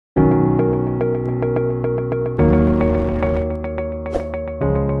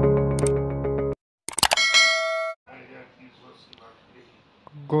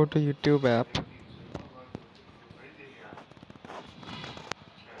to YouTube app.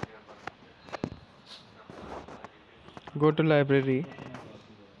 Go to library.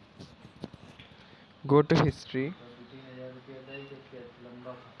 Go to history.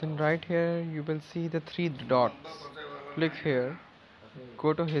 Then right here you will see the three dots. Click here.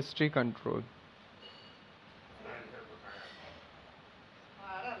 Go to history control.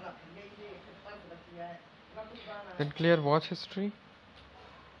 Then clear watch history.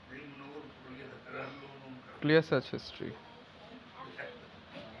 Clear search history.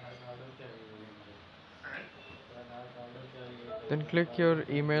 Then click your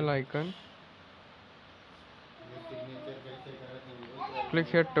email icon. Click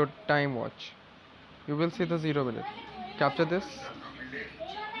here to time watch. You will see the 0 minute. Capture this.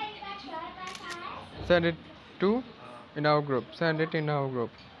 Send it to in our group. Send it in our group.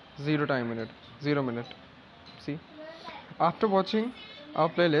 0 minute. See. After watching our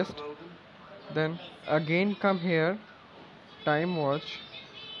playlist, then again come here. Time watch.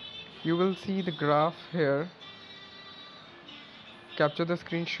 You will see the graph here. Capture the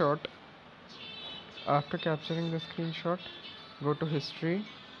screenshot. After capturing the screenshot, go to history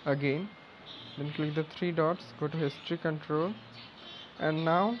again, then click the three dots, go to history control, and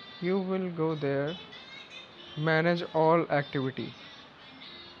now you will go there, manage all activity.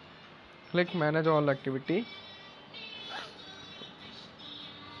 Click manage all activity.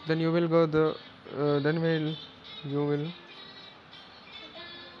 Then you will go the you will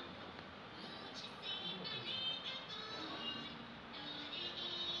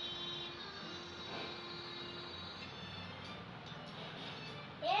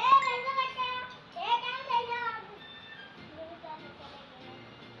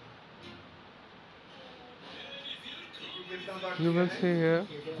you will see here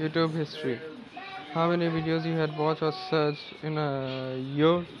YouTube history. How many videos you had watched or searched in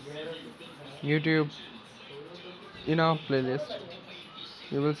your YouTube in our playlist.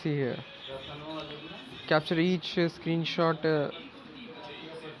 You will see here. Capture each screenshot.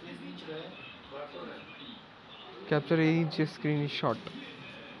 Capture each screenshot.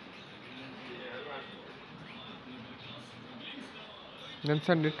 Then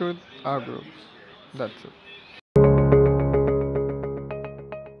send it to our group. That's it.